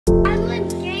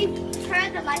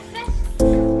Life vest?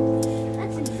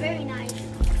 That's very nice.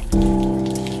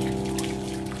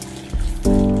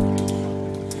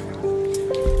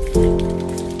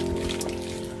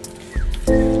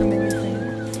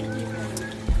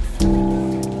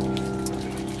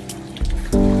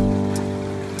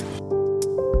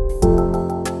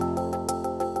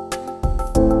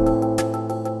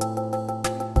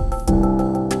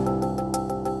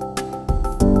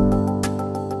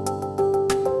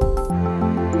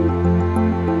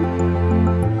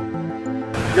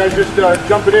 You guys just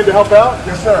jumping in to help out?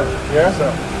 Yes, sir. Yeah? Yes,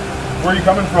 sir. Where are you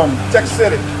coming from? Texas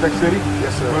City. Texas City?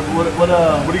 Yes, sir. What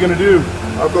are you going to do?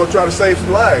 I'm going to try to save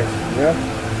some lives. Yeah?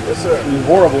 Yes, sir. It's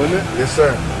horrible, isn't it? Yes,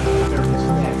 sir.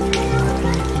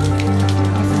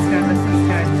 This is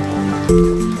good.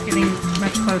 Getting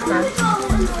much closer.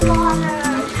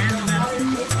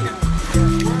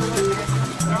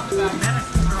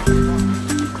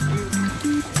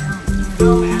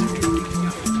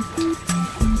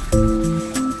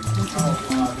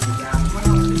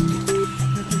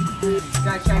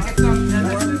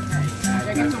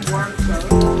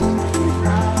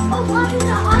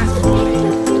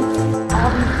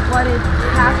 Flooded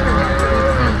pasture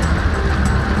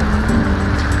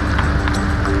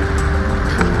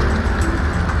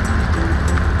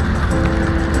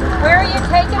where are you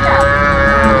taking them?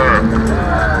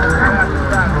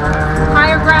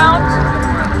 Higher ground?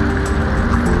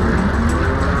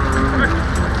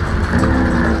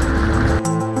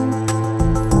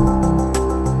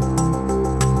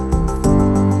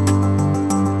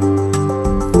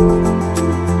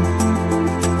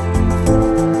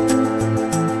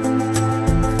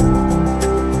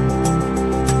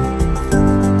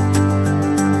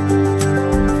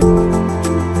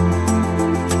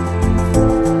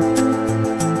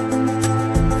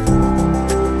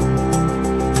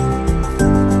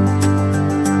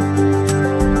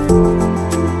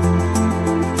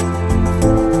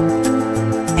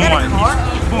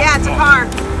 Yeah, it's a car.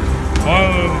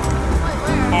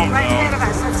 Right ahead of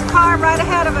us. It's a car right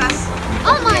ahead of us.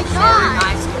 Oh my god!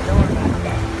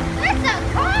 That's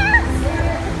a car!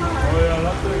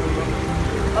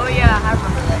 Oh yeah, I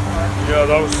remember that car. Yeah,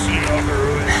 that was seen out there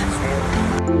earlier this morning.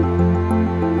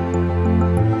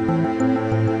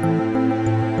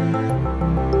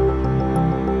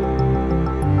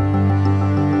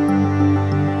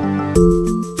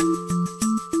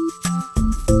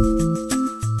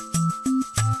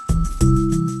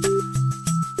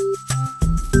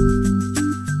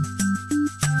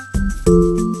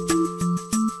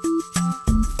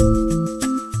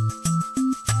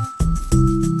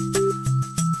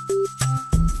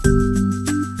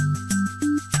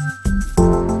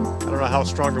 How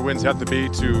strong the winds have to be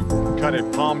to cut a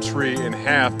palm tree in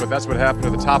half, but that's what happened to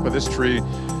the top of this tree.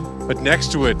 But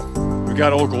next to it, we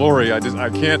got Old Glory. I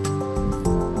can't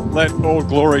let Old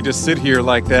Glory just sit here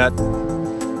like that.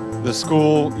 The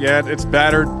school, yeah, it's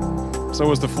battered.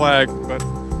 So is the flag, but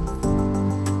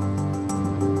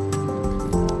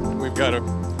we've got to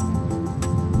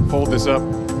fold this up.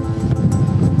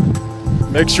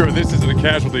 Make sure this isn't a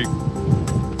casualty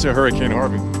to Hurricane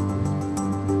Harvey.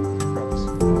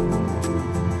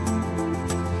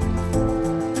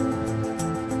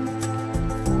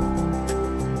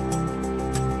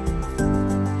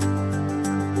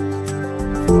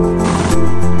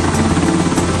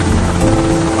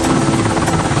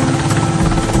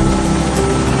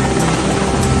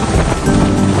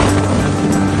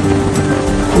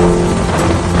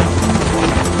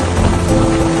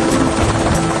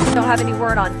 Have any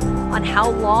word on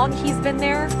how long he's been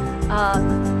there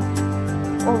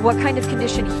or what kind of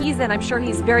condition he's in. I'm sure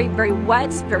he's very, very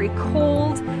wet, very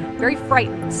cold, very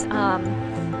frightened.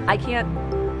 I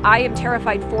am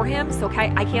terrified for him, so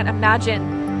I can't imagine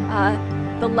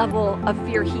the level of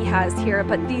fear he has here.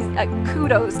 But these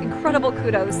kudos, incredible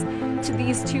kudos to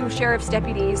these two sheriff's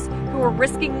deputies who are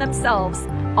risking themselves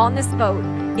on this boat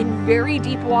in very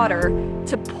deep water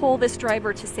to pull this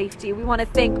driver to safety. We want to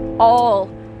thank all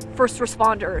first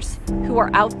responders who are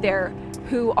out there,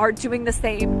 who are doing the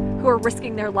same, who are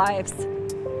risking their lives.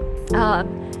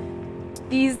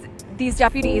 These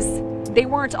deputies, they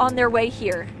weren't on their way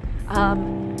here.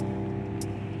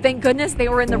 Thank goodness they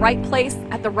were in the right place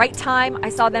at the right time. I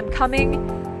saw them coming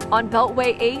on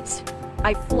Beltway 8.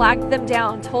 I flagged them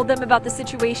down, told them about the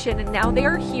situation, and now they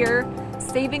are here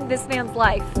saving this man's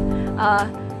life.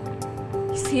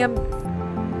 You see him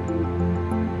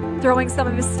throwing some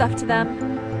of his stuff to them.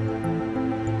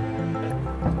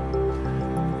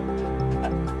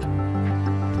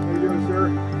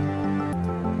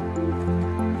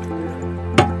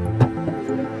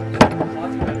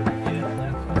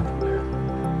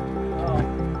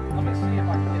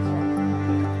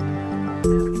 You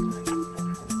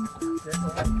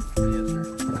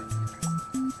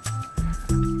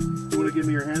want to give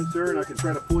me your hand, sir, and I can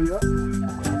try to pull you up?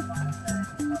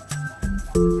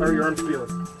 How are your arms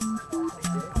feeling?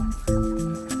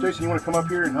 Jason, you want to come up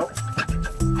here and help?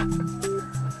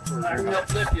 I can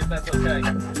help lift you if that's okay.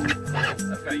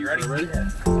 Okay, you ready? Ready?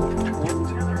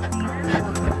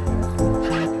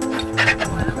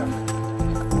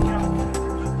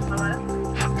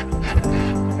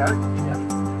 Got it? Yeah.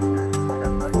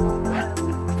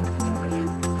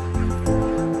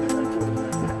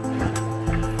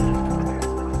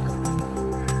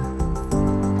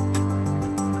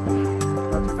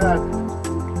 Not too bad.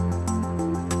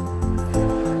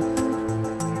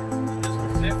 Just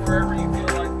sit wherever you feel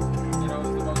like, you know, is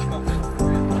the most comfortable for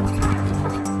you.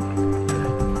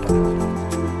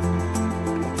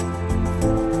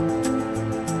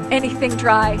 Anything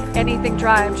dry, anything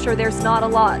dry. I'm sure there's not a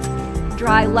lot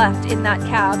dry left in that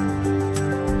cab.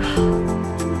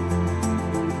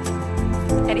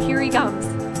 And here he comes.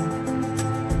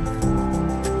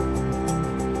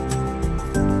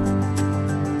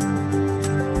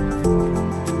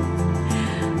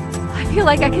 I feel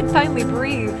like I can finally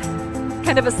breathe.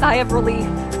 Kind of a sigh of relief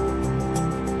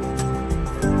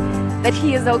that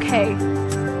he is okay.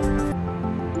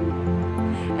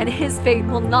 And his fate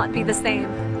will not be the same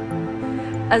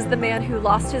as the man who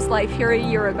lost his life here a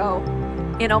year ago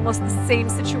in almost the same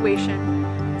situation.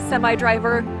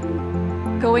 Semi-driver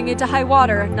going into high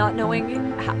water, not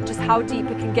knowing just how deep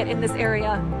it can get in this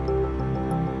area.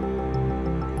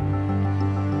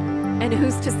 And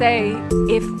who's to say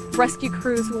if rescue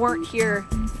crews weren't here,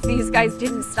 if these guys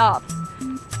didn't stop,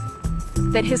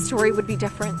 that his story would be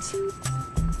different.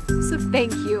 So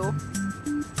thank you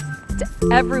to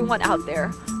everyone out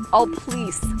there, all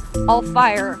police, all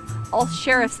fire, all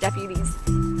sheriff's deputies,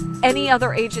 any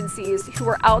other agencies who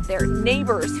are out there,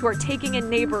 neighbors who are taking in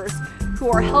neighbors, who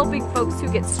are helping folks who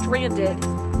get stranded.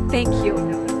 Thank you.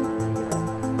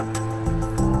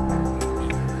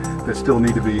 That still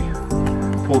need to be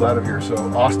pulled out of here. So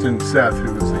Austin Seth,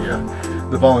 who was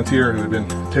the volunteer who had been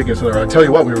taking us on the road. I tell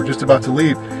you what, we were just about to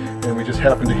leave and we just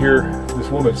happened to hear this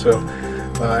woman, so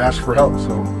asked for help.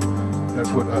 So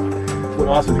that's what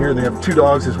Austin here. They have 2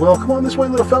 dogs as well. Come on this way,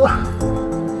 little fella.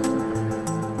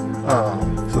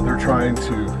 So they're trying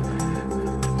to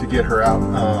get her out.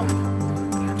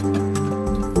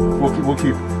 We'll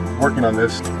keep working on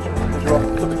this. Put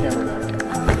the camera down.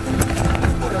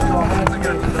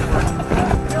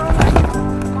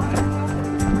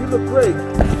 You look great.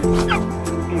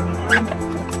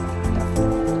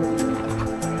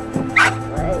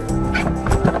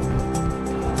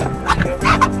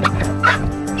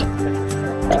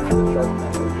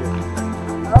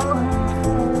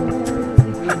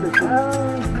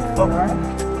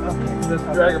 Just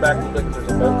drag her back a little bit because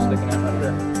there's a boat sticking out right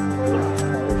there.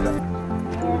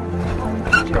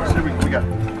 We got it.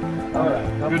 All right.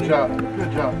 Good job.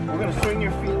 Good job. We're going to swing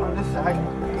your feet on this side.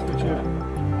 Good job.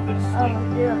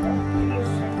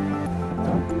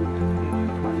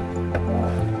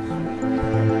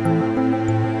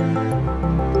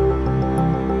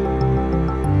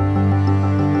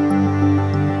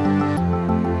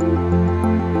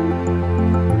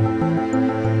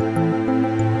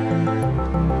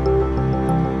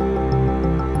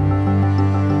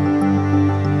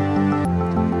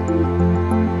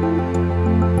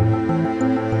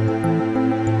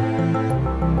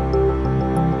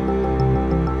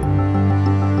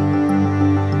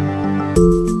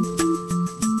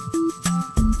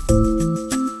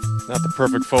 Not the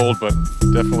perfect fold, but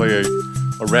definitely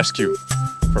a rescue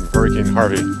from Hurricane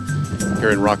Harvey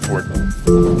here in Rockport.